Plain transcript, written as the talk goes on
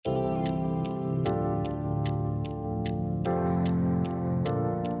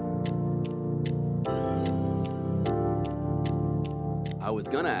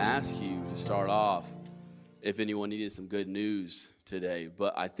going to ask you to start off if anyone needed some good news today,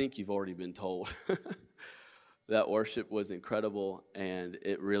 but I think you've already been told. That worship was incredible, and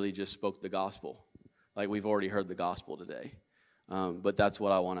it really just spoke the gospel. Like, we've already heard the gospel today. But that's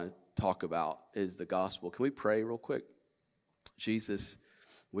what I want to talk about, is the gospel. Can we pray real quick? Jesus,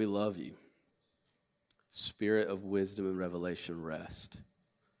 we love you. Spirit of wisdom and revelation, rest.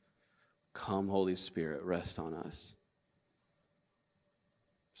 Come, Holy Spirit, rest on us.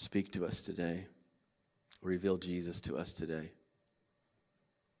 Speak to us today. Reveal Jesus to us today.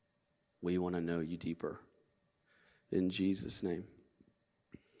 We want to know you deeper. In Jesus' name,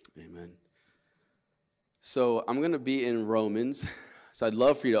 amen. So I'm going to be in Romans. So I'd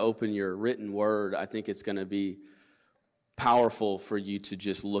love for you to open your written word. I think it's going to be powerful for you to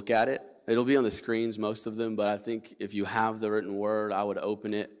just look at it. It'll be on the screens, most of them, but I think if you have the written word, I would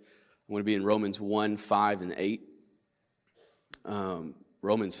open it. I'm going to be in Romans 1, 5, and 8.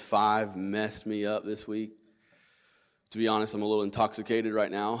 Romans 5 messed me up this week. To be honest, I'm a little intoxicated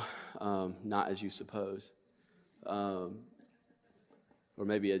right now. Not as you suppose. Or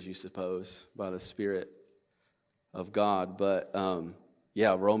maybe as you suppose, by the Spirit of God. But,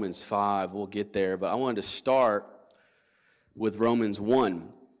 Romans 5, we'll get there. But I wanted to start with Romans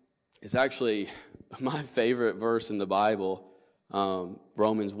 1. It's actually my favorite verse in the Bible,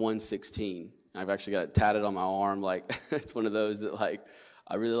 Romans 1:16. I've actually got it tatted on my arm. Like, it's one of those that, like,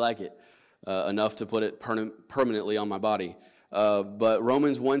 I really like it enough to put it permanently on my body. But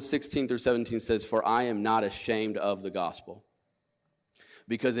Romans 1:16 through 17 says, "For I am not ashamed of the gospel,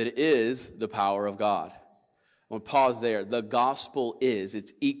 because it is the power of God." I'm going to pause there. The gospel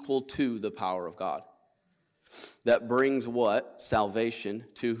it's equal to the power of God. That brings what? Salvation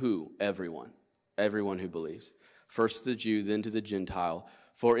to who? Everyone. Everyone who believes. First to the Jew, then to the Gentile.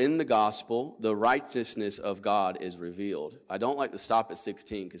 For in the gospel, the righteousness of God is revealed. I don't like to stop at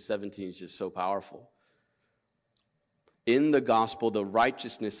 16 because 17 is just so powerful. In the gospel, the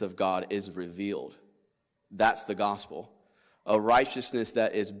righteousness of God is revealed. That's the gospel. A righteousness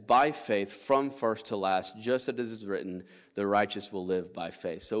that is by faith from first to last, just as it is written, the righteous will live by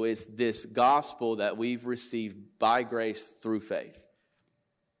faith. So it's this gospel that we've received by grace through faith.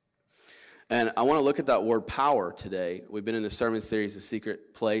 And I want to look at that word power today. We've been in the sermon series, The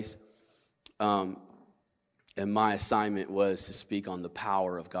Secret Place. And my assignment was to speak on the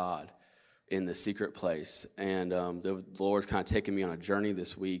power of God in the secret place. And the Lord's kind of taken me on a journey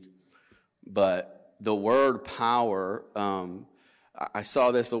this week. But the word power, I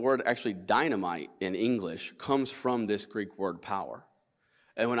saw this, the word actually dynamite in English comes from this Greek word power.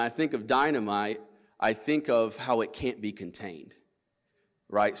 And when I think of dynamite, I think of how it can't be contained,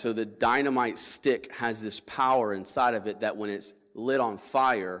 right? So the dynamite stick has this power inside of it that when it's lit on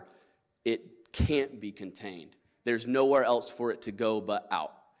fire, it can't be contained. There's nowhere else for it to go but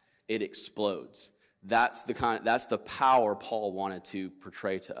out. It explodes. That's the power Paul wanted to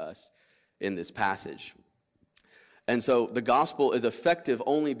portray to us in this passage. And so the gospel is effective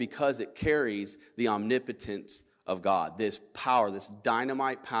only because it carries the omnipotence of God, this power, this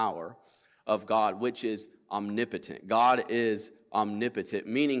dynamite power of God, which is omnipotent. God is omnipotent,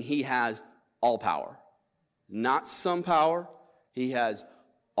 meaning he has all power. Not some power, he has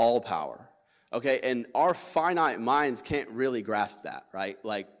all power. Okay, and our finite minds can't really grasp that, right?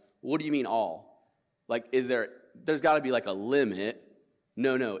 Like, what do you mean all? Like, there's got to be like a limit.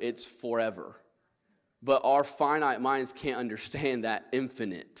 No, it's forever. But our finite minds can't understand that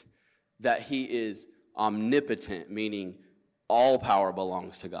infinite, that he is omnipotent, meaning all power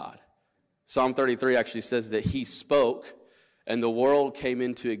belongs to God. Psalm 33 actually says that he spoke and the world came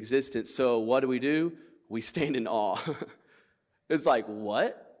into existence. So what do? We stand in awe. It's like,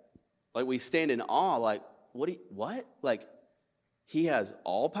 what? Like, we stand in awe. Like, what? Like, he has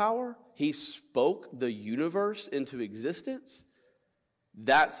all power? He spoke the universe into existence?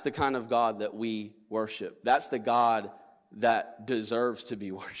 That's the kind of God that we worship. That's the God that deserves to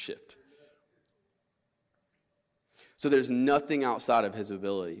be worshiped. So there's nothing outside of his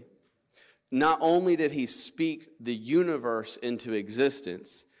ability. Not only did he speak the universe into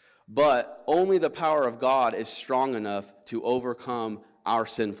existence, but only the power of God is strong enough to overcome our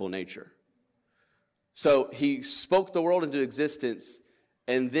sinful nature. So he spoke the world into existence,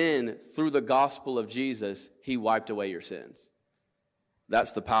 and then through the gospel of Jesus, he wiped away your sins.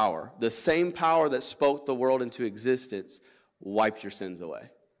 That's the power. The same power that spoke the world into existence wiped your sins away,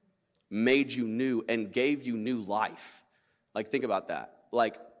 made you new, and gave you new life. Like, think about that.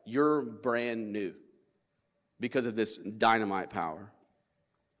 Like, you're brand new because of this dynamite power.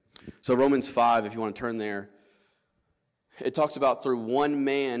 So Romans 5, if you want to turn there, it talks about through one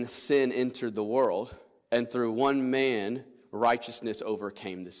man sin entered the world, and through one man righteousness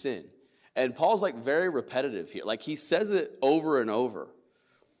overcame the sin. And Paul's like very repetitive here. Like he says it over and over.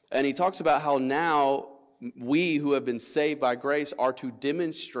 And he talks about how now we who have been saved by grace are to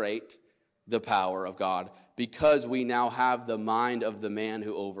demonstrate the power of God because we now have the mind of the man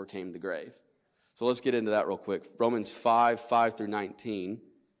who overcame the grave. So let's get into that real quick. Romans 5 through 19.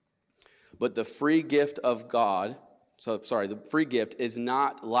 But the free gift of God, the free gift is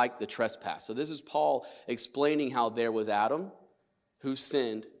not like the trespass. So this is Paul explaining how there was Adam who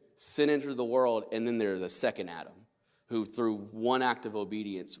sinned, sin entered the world, and then there's a second Adam who through one act of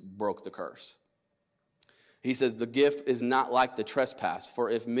obedience broke the curse. He says, the gift is not like the trespass, for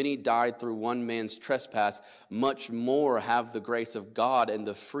if many died through one man's trespass, much more have the grace of God and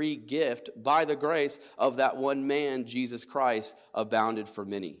the free gift by the grace of that one man, Jesus Christ, abounded for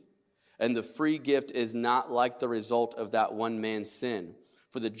many. And the free gift is not like the result of that one man's sin.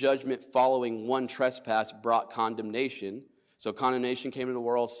 For the judgment following one trespass brought condemnation. So condemnation came into the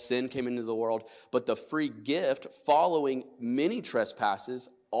world, sin came into the world. But the free gift following many trespasses,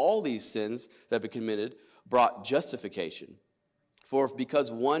 all these sins that have been committed, brought justification. For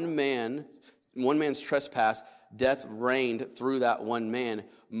because one man's trespass, death reigned through that one man,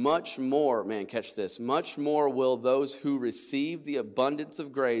 much more, man, catch this, much more will those who receive the abundance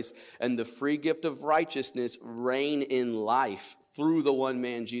of grace and the free gift of righteousness reign in life through the one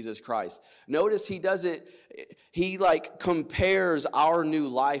man, Jesus Christ. Notice he compares our new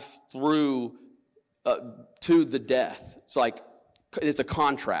life through to the death. It's a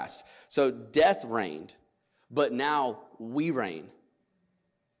contrast. So death reigned, but now we reign.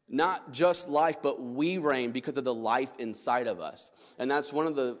 Not just life, but we reign because of the life inside of us. And that's one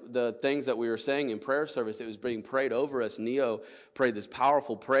of the things that we were saying in prayer service. It was being prayed over us. Neo prayed this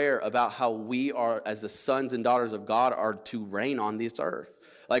powerful prayer about how we are, as the sons and daughters of God, are to reign on this earth.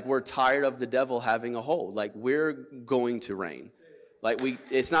 Like we're tired of the devil having a hold. Like we're going to reign.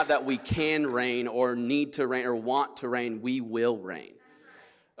 It's not that we can reign or need to reign or want to reign. We will reign.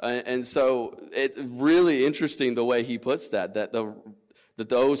 And so it's really interesting the way he puts that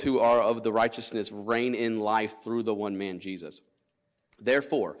those who are of the righteousness reign in life through the one man, Jesus.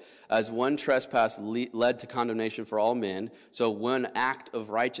 Therefore, as one trespass led to condemnation for all men, so one act of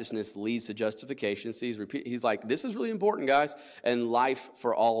righteousness leads to justification. See, he's like, this is really important, guys, and life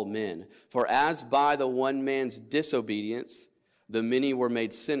for all men. For as by the one man's disobedience, the many were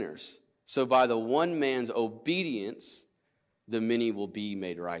made sinners, so by the one man's obedience, the many will be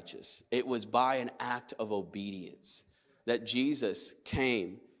made righteous. It was by an act of obedience that Jesus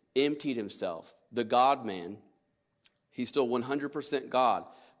came, emptied himself, the God-man. He's still 100% God,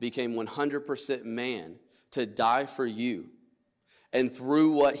 became 100% man to die for you. And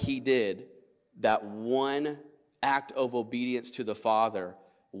through what he did, that one act of obedience to the Father,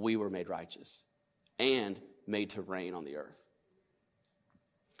 we were made righteous and made to reign on the earth.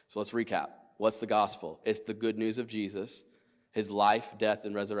 So let's recap. What's the gospel? It's the good news of Jesus, his life, death,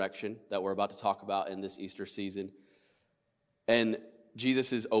 and resurrection that we're about to talk about in this Easter season. And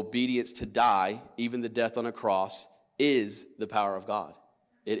Jesus' obedience to die, even the death on a cross, is the power of God.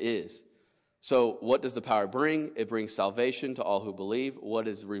 It is. So what does the power bring? It brings salvation to all who believe. What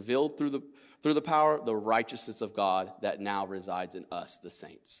is revealed through the power? The righteousness of God that now resides in us, the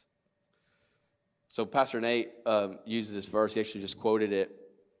saints. So Pastor Nate uses this verse. He actually just quoted it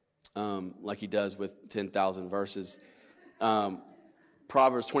like he does with 10,000 verses.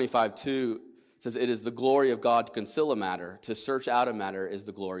 Proverbs 25:2 says, it is the glory of God to conceal a matter. To search out a matter is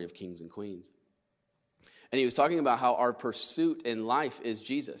the glory of kings and queens. And he was talking about how our pursuit in life is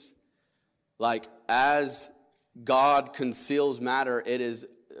Jesus. Like, as God conceals matter,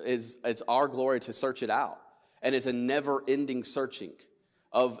 it's our glory to search it out. And it's a never-ending searching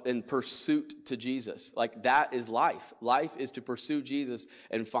in pursuit to Jesus. Like, that is life. Life is to pursue Jesus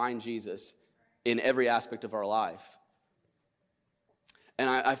and find Jesus in every aspect of our life. And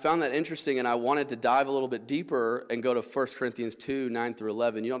I found that interesting, and I wanted to dive a little bit deeper and go to 1 Corinthians 2, 9 through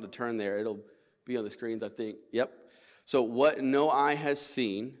 11. You don't have to turn there. It'll be on the screens, I think. Yep. So what no eye has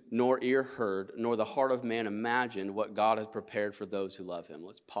seen, nor ear heard, nor the heart of man imagined, what God has prepared for those who love him.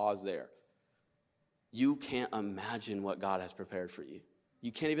 Let's pause there. You can't imagine what God has prepared for you.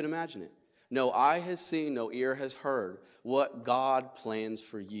 You can't even imagine it. No eye has seen, no ear has heard what God plans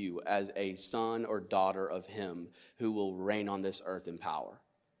for you as a son or daughter of him who will reign on this earth in power.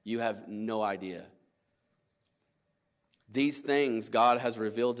 You have no idea. These things God has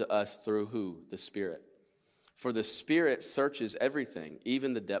revealed to us through who? The Spirit. For the Spirit searches everything,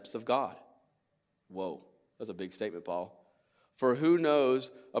 even the depths of God. Whoa, that's a big statement, Paul. For who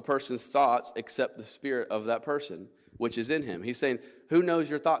knows a person's thoughts except the spirit of that person, which is in him? He's saying, who knows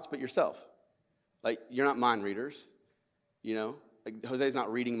your thoughts but yourself? Like, you're not mind readers. You know, like Jose's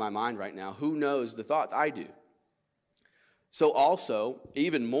not reading my mind right now. Who knows the thoughts? I do. So also,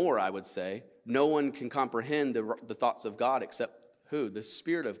 even more, I would say, no one can comprehend the thoughts of God except who? The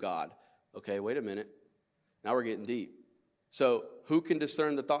Spirit of God. Okay, wait a minute. Now we're getting deep. So who can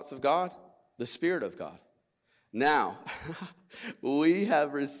discern the thoughts of God? The Spirit of God. Now, we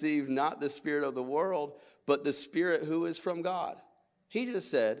have received not the spirit of the world, but the Spirit who is from God. He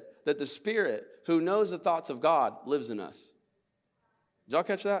just said that the Spirit who knows the thoughts of God lives in us. Did y'all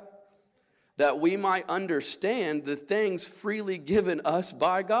catch that? That we might understand the things freely given us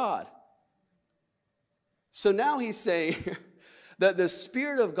by God. So now he's saying that the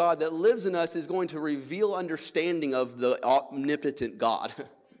Spirit of God that lives in us is going to reveal understanding of the omnipotent God.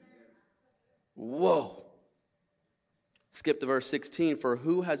 Whoa. Skip to verse 16. For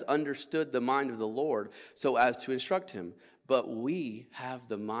who has understood the mind of the Lord so as to instruct him? But we have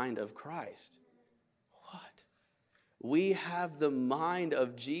the mind of Christ. What? We have the mind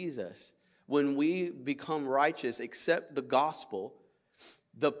of Jesus. When we become righteous, accept the gospel,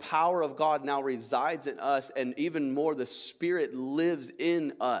 the power of God now resides in us, and even more, the Spirit lives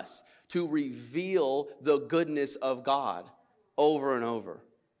in us to reveal the goodness of God over and over.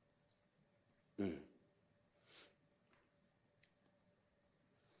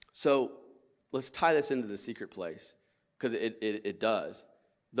 So let's tie this into the secret place, because it does.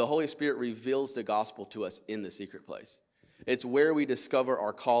 The Holy Spirit reveals the gospel to us in the secret place. It's where we discover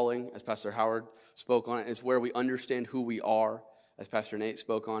our calling, as Pastor Howard spoke on it. It's where we understand who we are, as Pastor Nate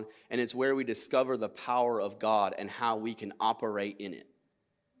spoke on. And it's where we discover the power of God and how we can operate in it.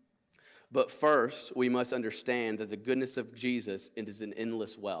 But first, we must understand that the goodness of Jesus is an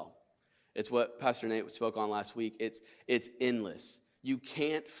endless well. It's what Pastor Nate spoke on last week. It's endless. You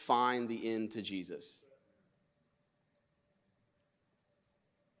can't find the end to Jesus.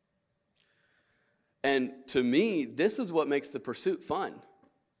 And to me, this is what makes the pursuit fun.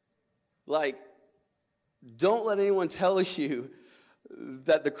 Like, don't let anyone tell you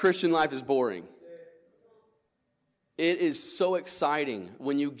that the Christian life is boring. It is so exciting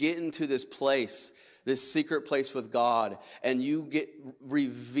when you get into this place, this secret place with God, and you get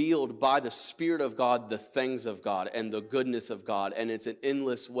revealed by the Spirit of God the things of God and the goodness of God, and it's an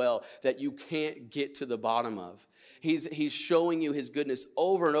endless well that you can't get to the bottom of. He's showing you his goodness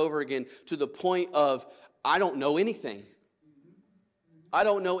over and over again to the point of, I don't know anything. I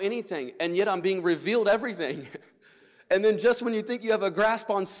don't know anything, and yet I'm being revealed everything. And then just when you think you have a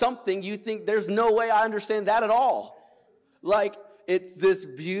grasp on something, you think there's no way I understand that at all. Like, it's this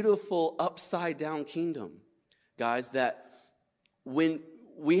beautiful upside down kingdom, guys, that when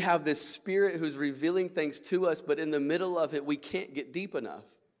we have this Spirit who's revealing things to us, but in the middle of it, we can't get deep enough.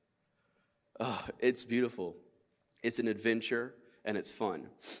 Oh, it's beautiful. It's an adventure, and it's fun.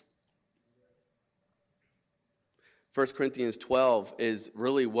 1 Corinthians 12 is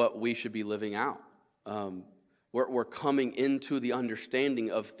really what we should be living out. We're coming into the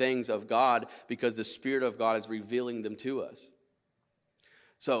understanding of things of God because the Spirit of God is revealing them to us.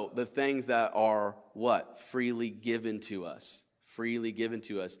 So the things that are what? Freely given to us. Freely given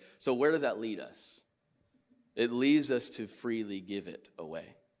to us. So where does that lead us? It leads us to freely give it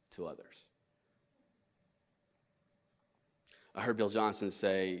away to others. I heard Bill Johnson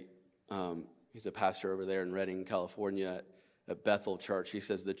say, he's a pastor over there in Redding, California, at Bethel Church. He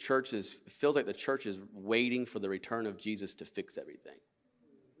says feels like the church is waiting for the return of Jesus to fix everything.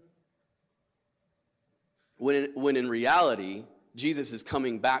 When in reality, Jesus is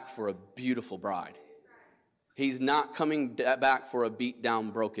coming back for a beautiful bride. He's not coming back for a beat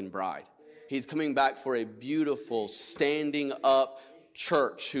down, broken bride. He's coming back for a beautiful, standing up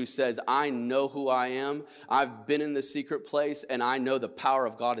church who says, I know who I am. I've been in the secret place, and I know the power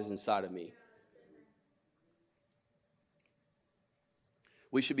of God is inside of me.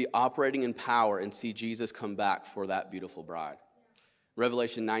 We should be operating in power and see Jesus come back for that beautiful bride.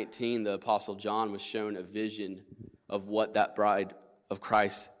 Revelation 19, the Apostle John was shown a vision of what that bride of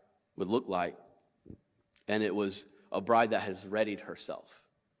Christ would look like. And it was a bride that has readied herself.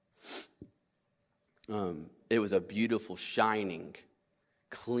 It was a beautiful, shining,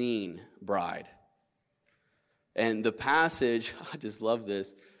 clean bride. And the passage, I just love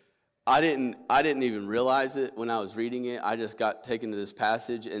this. I didn't even realize it when I was reading it. I just got taken to this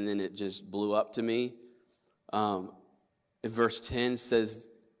passage, and then it just blew up to me. In verse 10 says,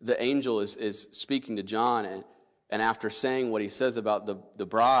 the angel is speaking to John, and after saying what he says about the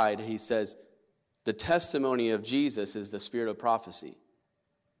bride, he says, the testimony of Jesus is the spirit of prophecy.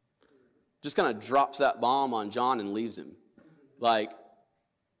 Just kind of drops that bomb on John and leaves him. Like,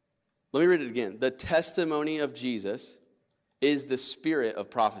 let me read it again. The testimony of Jesus is the spirit of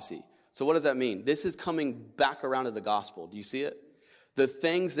prophecy. So what does that mean? This is coming back around to the gospel. Do you see it? The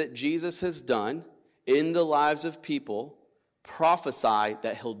things that Jesus has done in the lives of people prophesy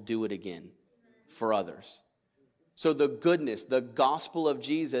that he'll do it again for others. So the goodness, the gospel of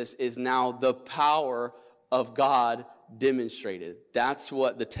Jesus is now the power of God demonstrated. That's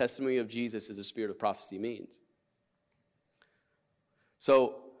what the testimony of Jesus as a spirit of prophecy means.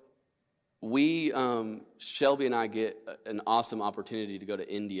 So we, Shelby and I get an awesome opportunity to go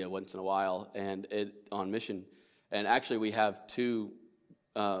to India once in a while and on mission. And actually we have two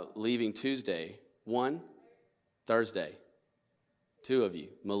leaving Tuesday, one Thursday. Two of you,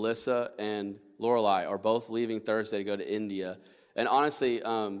 Melissa and Lorelei, are both leaving Thursday to go to India. And honestly,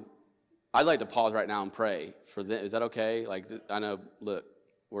 I'd like to pause right now and pray for them. Is that okay? Like, I know, look,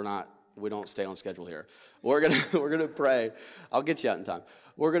 we don't stay on schedule here. We're gonna pray. I'll get you out in time.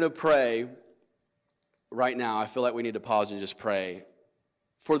 We're gonna pray right now. I feel like we need to pause and just pray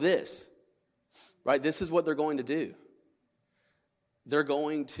for this. Right? This is what they're going to do. They're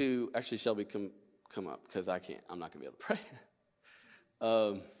going to, actually, Shelby, come up, because I'm not gonna be able to pray.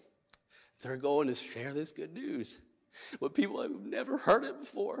 They're going to share this good news with people who've never heard it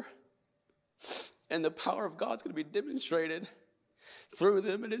before. And the power of God's going to be demonstrated through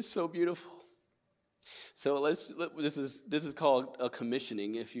them, and it's so beautiful. So this is called a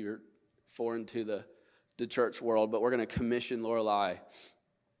commissioning if you're foreign to the church world, but we're going to commission Lorelei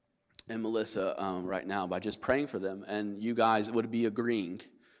and Melissa right now by just praying for them. And you guys would be agreeing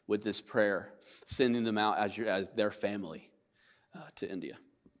with this prayer, sending them out as their family to India.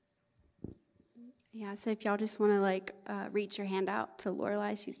 Yeah, so if y'all just want to reach your hand out to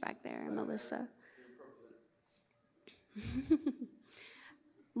Lorelei, she's back there, and Melissa.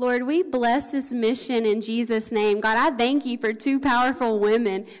 Lord, we bless this mission in Jesus' name. God, I thank you for two powerful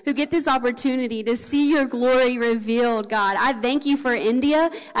women who get this opportunity to see your glory revealed, God. I thank you for India.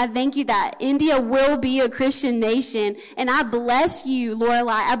 I thank you that India will be a Christian nation. And I bless you,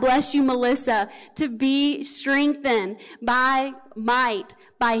 Lorelei. I bless you, Melissa, to be strengthened by might,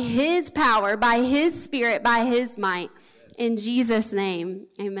 by his power, by his spirit, by his might. In Jesus' name,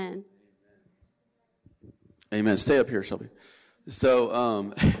 amen. Amen. Stay up here, Shelby. So,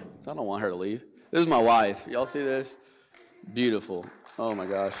 I don't want her to leave. This is my wife. Y'all see this? Beautiful. Oh, my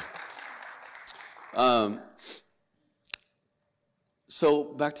gosh.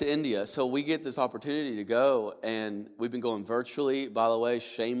 So, back to India. So, we get this opportunity to go, and we've been going virtually. By the way,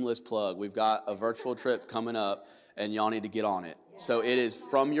 shameless plug. We've got a virtual trip coming up, and y'all need to get on it. So, it is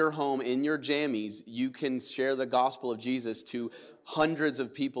from your home, in your jammies, you can share the gospel of Jesus to hundreds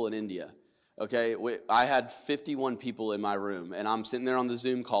of people in India. Okay, I had 51 people in my room, and I'm sitting there on the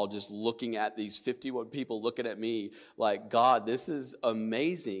Zoom call just looking at these 51 people looking at me like, God, this is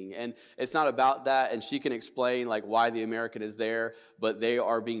amazing. And it's not about that, and she can explain like why the American is there, but they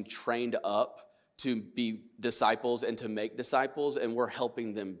are being trained up to be disciples and to make disciples, and we're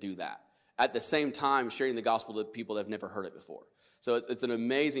helping them do that. At the same time, sharing the gospel to people that have never heard it before. So it's an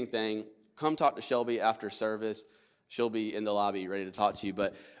amazing thing. Come talk to Shelby after service. She'll be in the lobby ready to talk to you.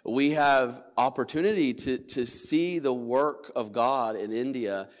 But we have opportunity to see the work of God in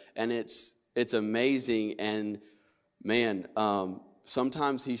India, and it's amazing. And, man,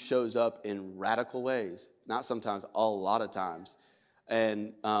 sometimes he shows up in radical ways. Not sometimes, a lot of times.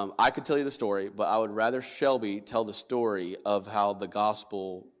 And I could tell you the story, but I would rather Shelby tell the story of how the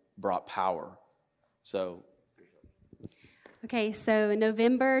gospel brought power. So... Okay, so in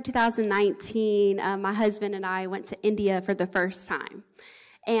November 2019, my husband and I went to India for the first time.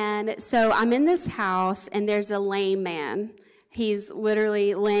 And so I'm in this house, and there's a lame man. He's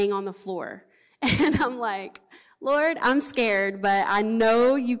literally laying on the floor. And I'm like, Lord, I'm scared, but I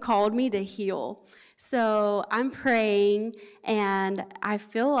know you called me to heal. So I'm praying, and I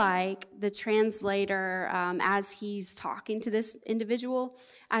feel like the translator, as he's talking to this individual,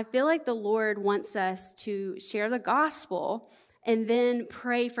 I feel like the Lord wants us to share the gospel and then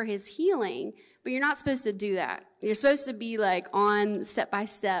pray for his healing. But you're not supposed to do that. You're supposed to be like on step by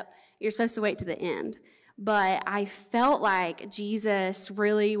step. You're supposed to wait to the end. But I felt like Jesus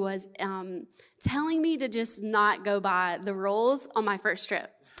really was telling me to just not go by the rules on my first trip.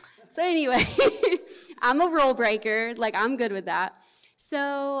 So anyway, I'm a rule breaker. Like, I'm good with that.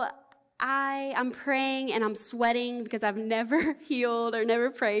 So I'm praying, and I'm sweating because I've never healed or never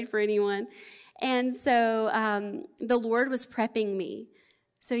prayed for anyone. And so the Lord was prepping me.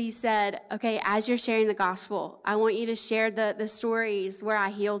 So he said, okay, as you're sharing the gospel, I want you to share the stories where I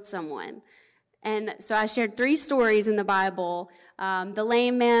healed someone. And so I shared 3 stories in the Bible, the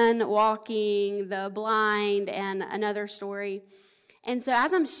lame man walking, the blind, and another story. And so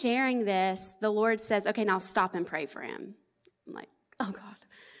as I'm sharing this, the Lord says, okay, now stop and pray for him. I'm like, oh, God.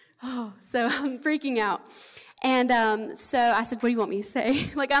 Oh, so I'm freaking out. And so I said, what do you want me to say?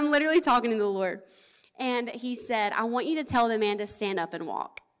 Like, I'm literally talking to the Lord. And he said, I want you to tell the man to stand up and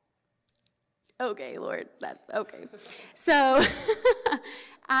walk. Okay, Lord, that's okay. So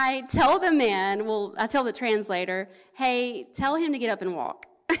I tell the man, I tell the translator, hey, tell him to get up and walk.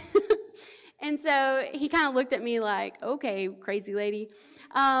 And so he kind of looked at me like, okay, crazy lady.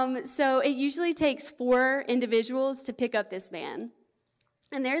 So it usually takes 4 individuals to pick up this man.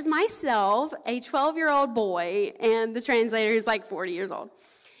 And there's myself, a 12-year-old boy, and the translator is like 40 years old.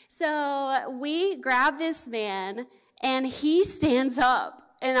 So we grab this man, and he stands up.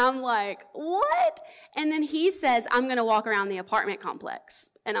 And I'm like, what? And then he says, I'm going to walk around the apartment complex.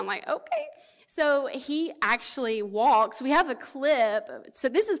 And I'm like, okay. So he actually walks. We have a clip. So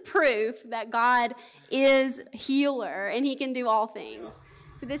this is proof that God is healer, and he can do all things.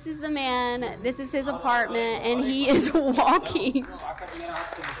 So this is the man, this is his apartment, and he is walking.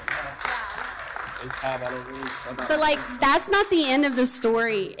 But like, that's not the end of the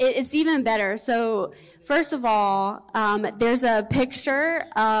story. It's even better. So first of all, there's a picture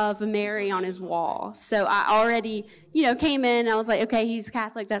of Mary on his wall. So I already, came in, and I was like, okay, he's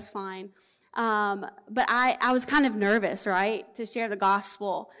Catholic, that's fine. But I was kind of nervous, right, to share the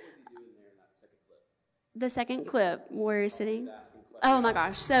gospel. The second clip, where you're sitting. Oh my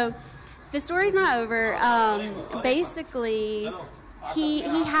gosh. So the story's not over. Basically, he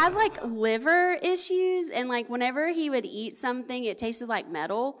had like liver issues, and like whenever he would eat something, it tasted like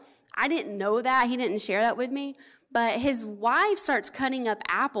metal. I didn't know that. He didn't share that with me. But his wife starts cutting up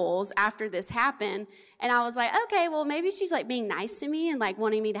apples after this happened. And I was like, okay, well, maybe she's like being nice to me and like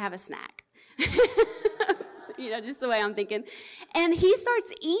wanting me to have a snack. Just the way I'm thinking. And he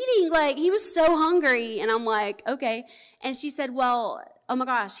starts eating, like he was so hungry. And I'm like, okay. And she said, well, oh my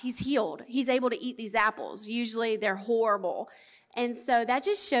gosh, he's healed. He's able to eat these apples. Usually they're horrible. And so that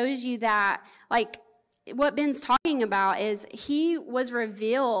just shows you that, like, what Ben's talking about is he was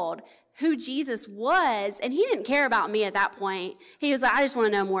revealed who Jesus was, and he didn't care about me at that point. He was like, I just want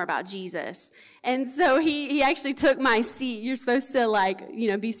to know more about Jesus. And so he actually took my seat. You're supposed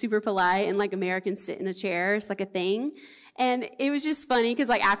to be super polite, and like Americans sit in a chair. It's like a thing. And it was just funny because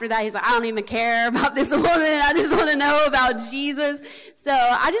like after that, he's like, I don't even care about this woman. I just want to know about Jesus. So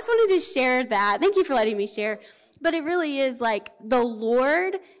I just wanted to share that. Thank you for letting me share. But it really is like the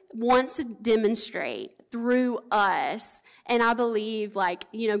Lord wants to demonstrate through us. And I believe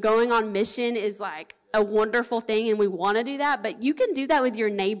going on mission is like a wonderful thing, and we want to do that, but you can do that with your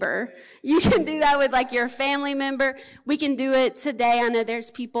neighbor. You can do that with like your family member. We can do it today. I know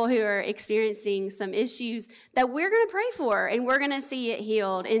there's people who are experiencing some issues that we're going to pray for, and we're going to see it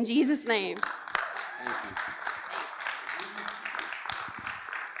healed in Jesus' name. Thank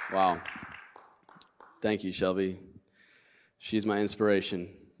you. Wow. Thank you, Shelby. She's my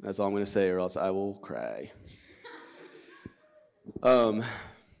inspiration. That's all I'm going to say, or else I will cry.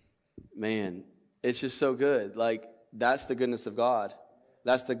 Man, it's just so good. Like, that's the goodness of God.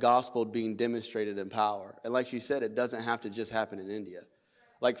 That's the gospel being demonstrated in power. And like she said, it doesn't have to just happen in India.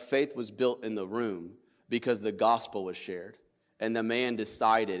 Like, faith was built in the room because the gospel was shared. And the man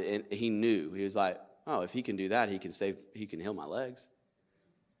decided, and he knew. He was like, oh, if he can do that, he can heal my legs.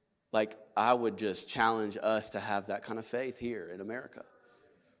 Like, I would just challenge us to have that kind of faith here in America.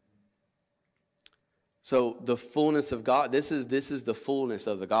 So the fullness of God, this is the fullness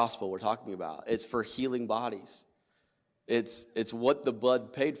of the gospel we're talking about. It's for healing bodies. It's what the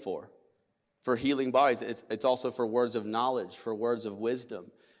blood paid for healing bodies. It's also for words of knowledge, for words of wisdom.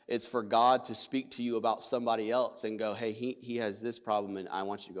 It's for God to speak to you about somebody else and go, hey, he has this problem, and I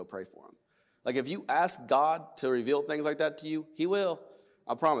want you to go pray for him. Like, if you ask God to reveal things like that to you, he will.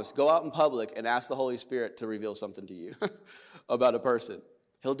 I promise. Go out in public and ask the Holy Spirit to reveal something to you about a person.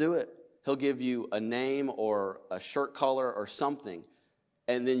 He'll do it. He'll give you a name or a shirt color or something,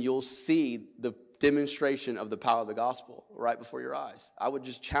 and then you'll see the demonstration of the power of the gospel right before your eyes. I would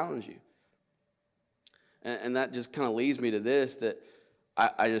just challenge you. And that just kind of leads me to this, that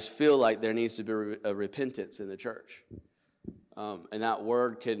I just feel like there needs to be a repentance in the church. And that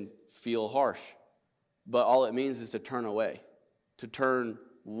word can feel harsh, but all it means is to turn away, to turn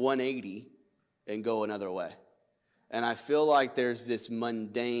 180 and go another way. And I feel like there's this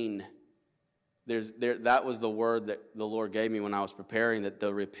mundane, that was the word that the Lord gave me when I was preparing, that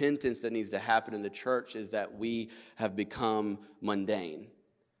the repentance that needs to happen in the church is that we have become mundane.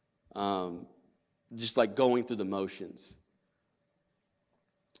 Just like going through the motions.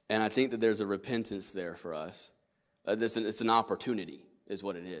 And I think that there's a repentance there for us. It's an opportunity is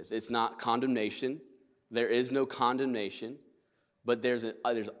what it is. It's not condemnation. There is no condemnation. But there's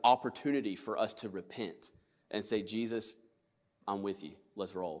opportunity for us to repent and say, Jesus, I'm with you.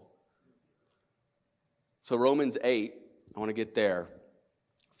 Let's roll. So Romans 8, I want to get there.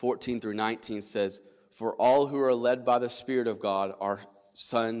 14 through 19 says, "For all who are led by the Spirit of God are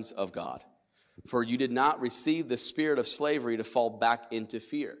sons of God. For you did not receive the spirit of slavery to fall back into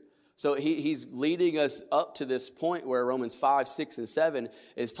fear." So he's leading us up to this point where Romans 5, 6, and 7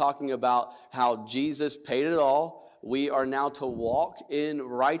 is talking about how Jesus paid it all. We are now to walk in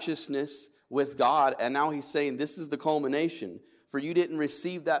righteousness with God. And now he's saying this is the culmination. For you didn't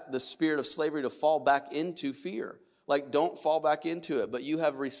receive the spirit of slavery to fall back into fear. Like, don't fall back into it. But you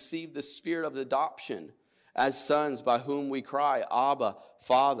have received the spirit of adoption as sons, by whom we cry, Abba,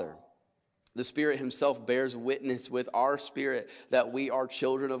 Father. The Spirit himself bears witness with our spirit that we are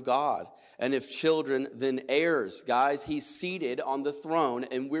children of God. And if children, then heirs. Guys, he's seated on the throne,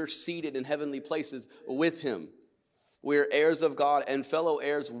 and we're seated in heavenly places with him. We're heirs of God and fellow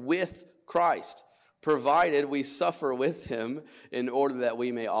heirs with Christ, provided we suffer with him in order that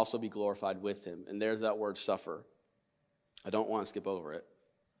we may also be glorified with him. And there's that word suffer. I don't want to skip over it.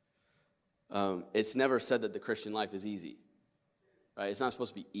 It's never said that the Christian life is easy. Right? It's not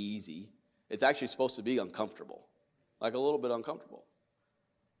supposed to be easy. It's actually supposed to be uncomfortable, like a little bit uncomfortable.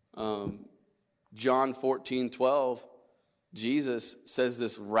 John 14:12, Jesus says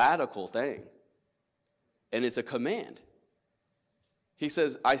this radical thing, and it's a command. He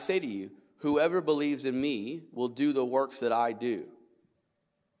says, "I say to you, whoever believes in me will do the works that I do.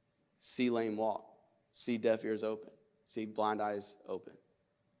 See lame walk, see deaf ears open, see blind eyes open,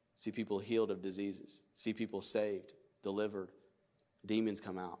 see people healed of diseases, see people saved, delivered, demons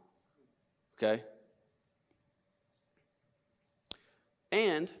come out." Okay?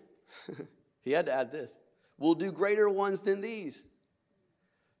 And he had to add this, "We'll do greater ones than these,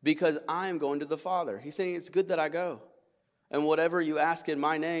 because I am going to the Father." He's saying it's good that I go. "And whatever you ask in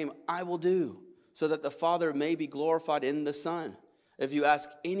my name, I will do, so that the Father may be glorified in the Son. If you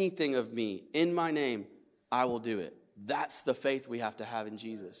ask anything of me in my name, I will do it." That's the faith we have to have in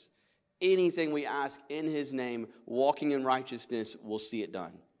Jesus. Anything we ask in his name, walking in righteousness, we'll see it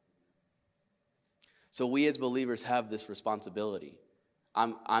done. So we as believers have this responsibility.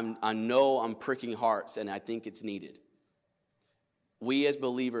 I know I'm pricking hearts, and I think it's needed. We as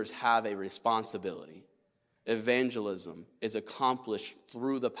believers have a responsibility. Evangelism is accomplished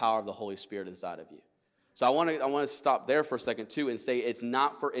through the power of the Holy Spirit inside of you. So I want to stop there for a second too and say it's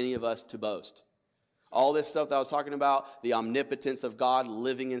not for any of us to boast. All this stuff that I was talking about, the omnipotence of God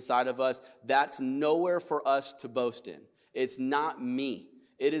living inside of us, that's nowhere for us to boast in. It's not me.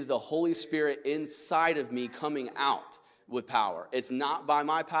 It is the Holy Spirit inside of me coming out with power. It's not by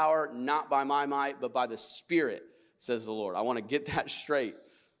my power, not by my might, but by the Spirit, says the Lord. I want to get that straight,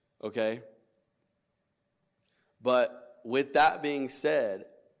 okay? But with that being said,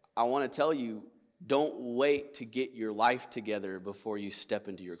 I want to tell you, don't wait to get your life together before you step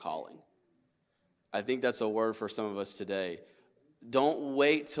into your calling. I think that's a word for some of us today. Don't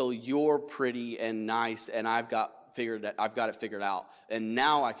wait till you're pretty and nice and I've got it figured out, and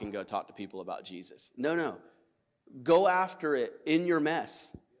now I can go talk to people about Jesus. No. Go after it in your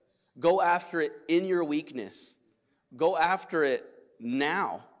mess. Go after it in your weakness. Go after it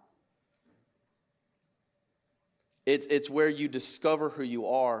now. It's where you discover who you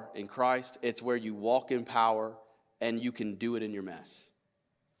are in Christ. It's where you walk in power, and you can do it in your mess.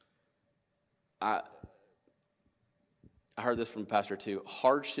 I heard this from Pastor too.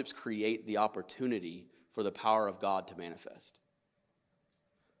 Hardships create the opportunity for the power of God to manifest.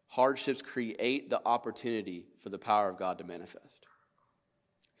 Hardships create the opportunity for the power of God to manifest.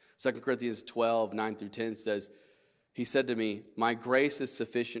 2 Corinthians 12, 9 through 10 says, "He said to me, my grace is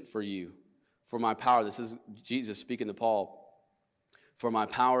sufficient for you, for my power," this is Jesus speaking to Paul, "for my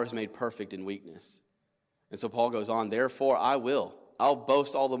power is made perfect in weakness." And so Paul goes on, "Therefore I'll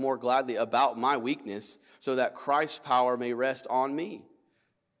boast all the more gladly about my weakness, so that Christ's power may rest on me.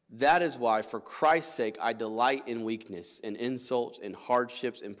 That is why, for Christ's sake, I delight in weakness, in insults, in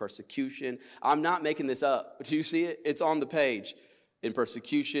hardships, in persecution." I'm not making this up. Do you see it? It's on the page. "In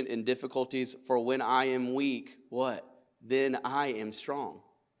persecution, in difficulties, for when I am weak," what? "Then I am strong,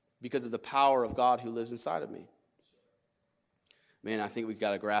 because of the power of God who lives inside of me." Man, I think we've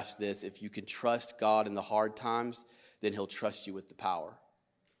got to grasp this. If you can trust God in the hard times, then he'll trust you with the power.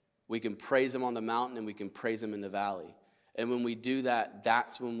 We can praise him on the mountain, and we can praise him in the valley. And when we do that,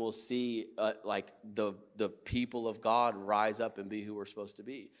 that's when we'll see the people of God rise up and be who we're supposed to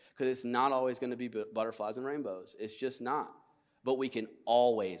be. Because it's not always going to be butterflies and rainbows. It's just not. But we can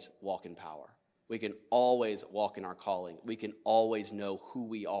always walk in power. We can always walk in our calling. We can always know who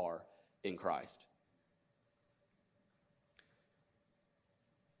we are in Christ.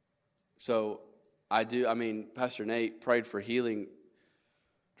 So Pastor Nate prayed for healing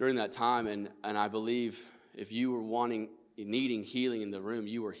during that time, and I believe if you were needing healing in the room,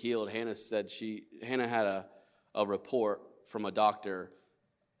 you were healed. Hannah had a report from a doctor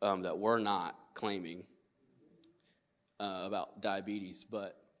that we're not claiming about diabetes,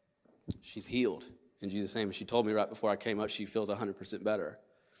 but she's healed in Jesus' name. She told me right before I came up she feels 100% better.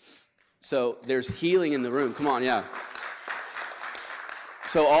 So there's healing in the room. Come on, yeah.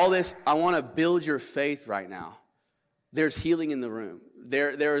 So all this, I want to build your faith right now. There's healing in the room.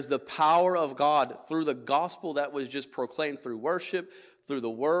 There is the power of God through the gospel that was just proclaimed through worship, through the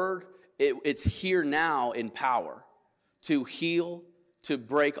word. It's here now in power to heal, to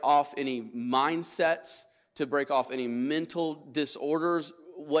break off any mindsets, to break off any mental disorders,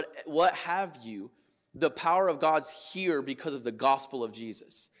 what have you. The power of God's here because of the gospel of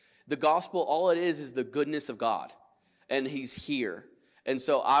Jesus. The gospel, all it is the goodness of God, and he's here. And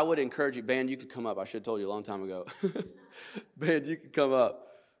so I would encourage you, band, you can come up. I should have told you a long time ago. Band, you can come up.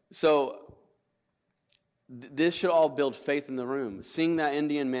 So this should all build faith in the room. Seeing that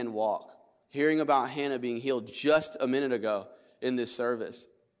Indian man walk, hearing about Hannah being healed just a minute ago in this service.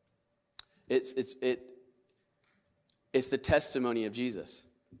 It's the testimony of Jesus.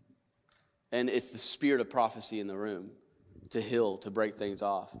 And it's the spirit of prophecy in the room to heal, to break things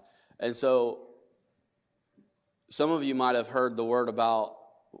off. And so some of you might have heard the word about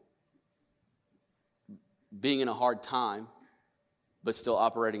being in a hard time, but still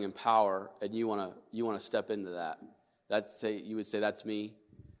operating in power, and you want to step into that. You would say that's me.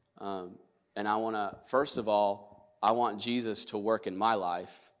 And I want to, first of all, I want Jesus to work in my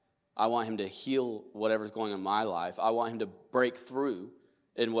life. I want him to heal whatever's going on in my life. I want him to break through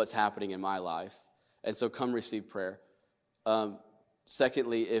in what's happening in my life. And so come receive prayer.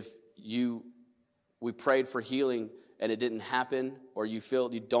 Secondly, if we prayed for healing and it didn't happen, or you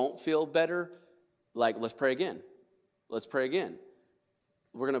don't feel better, let's pray again. Let's pray again.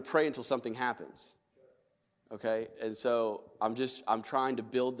 We're going to pray until something happens. Okay? And so I'm trying to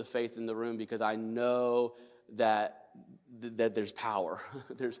build the faith in the room because I know that there's power.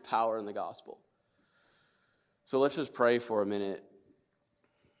 There's power in the gospel. So let's just pray for a minute.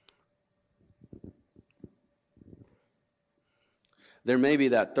 There may be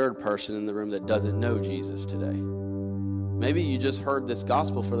that third person in the room that doesn't know Jesus today. Maybe you just heard this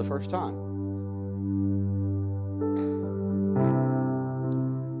gospel for the first time.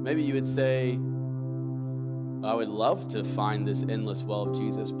 Maybe you would say, I would love to find this endless well of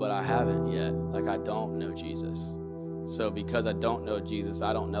Jesus, but I haven't yet. I don't know Jesus. So because I don't know Jesus,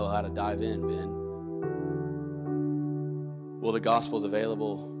 I don't know how to dive in, Ben. Well, the gospel's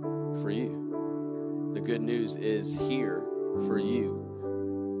available for you. The good news is here for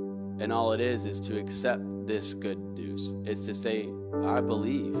you. And all it is to accept this good news. It's to say, I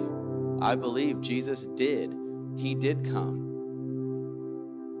believe. I believe Jesus did. He did come.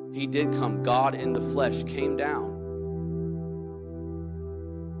 He did come. God in the flesh came down.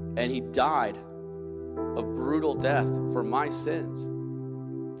 And he died a brutal death for my sins.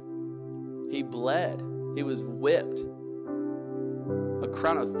 He bled. He was whipped. A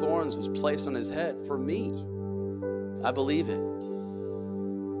crown of thorns was placed on his head for me. I believe it.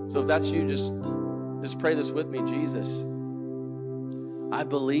 So if that's you, just pray this with me. Jesus, I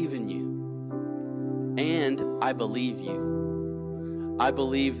believe in you. And I believe you. I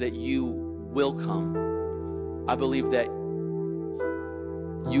believe that you will come. I believe that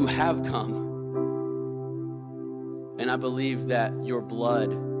you have come. And I believe that your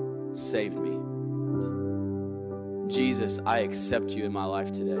blood saved me. Jesus, I accept you in my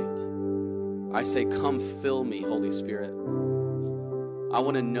life today. I say, come fill me, Holy Spirit. I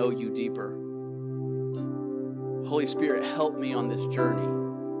want to know you deeper. Holy Spirit, help me on this journey.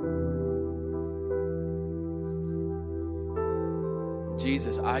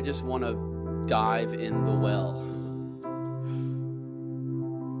 Jesus, I just want to dive in the well.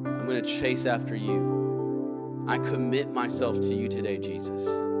 I'm going to chase after you. I commit myself to you today, Jesus.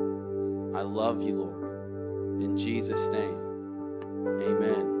 I love you, Lord. In Jesus' name,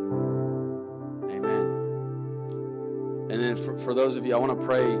 amen. And then for those of you, I want to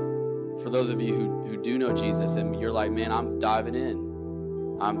pray for those of you who do know Jesus and you're like, man, I'm diving in.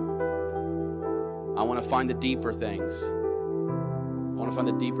 I want to find the deeper things. I want to find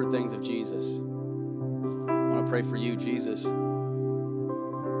the deeper things of Jesus. I want to pray for you, Jesus.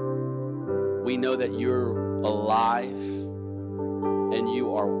 We know that you're alive and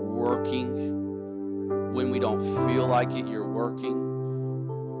you are working. When we don't feel like it, you're working.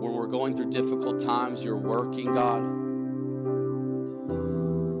 When we're going through difficult times, you're working, God.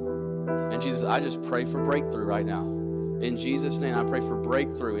 And Jesus, I just pray for breakthrough right now. In Jesus' name, I pray for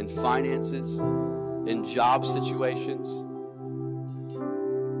breakthrough in finances, in job situations.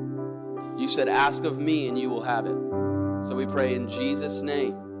 You said, ask of me and you will have it. So we pray in Jesus'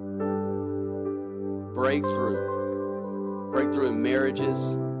 name, breakthrough. Breakthrough in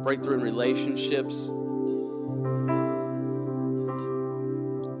marriages, breakthrough in relationships.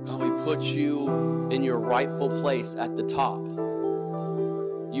 God, we put you in your rightful place at the top.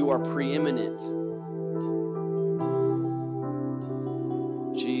 You are preeminent.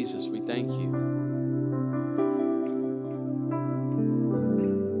 Jesus, we thank you.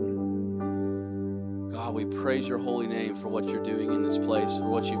 God, we praise your holy name for what you're doing in this place, for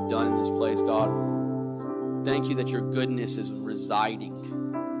what you've done in this place, God. Thank you that your goodness is residing,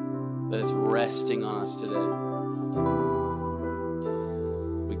 that it's resting on us today.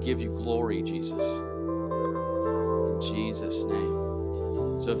 We give you glory, Jesus. In Jesus'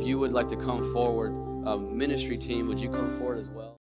 name. So if you would like to come forward, ministry team, would you come forward as well?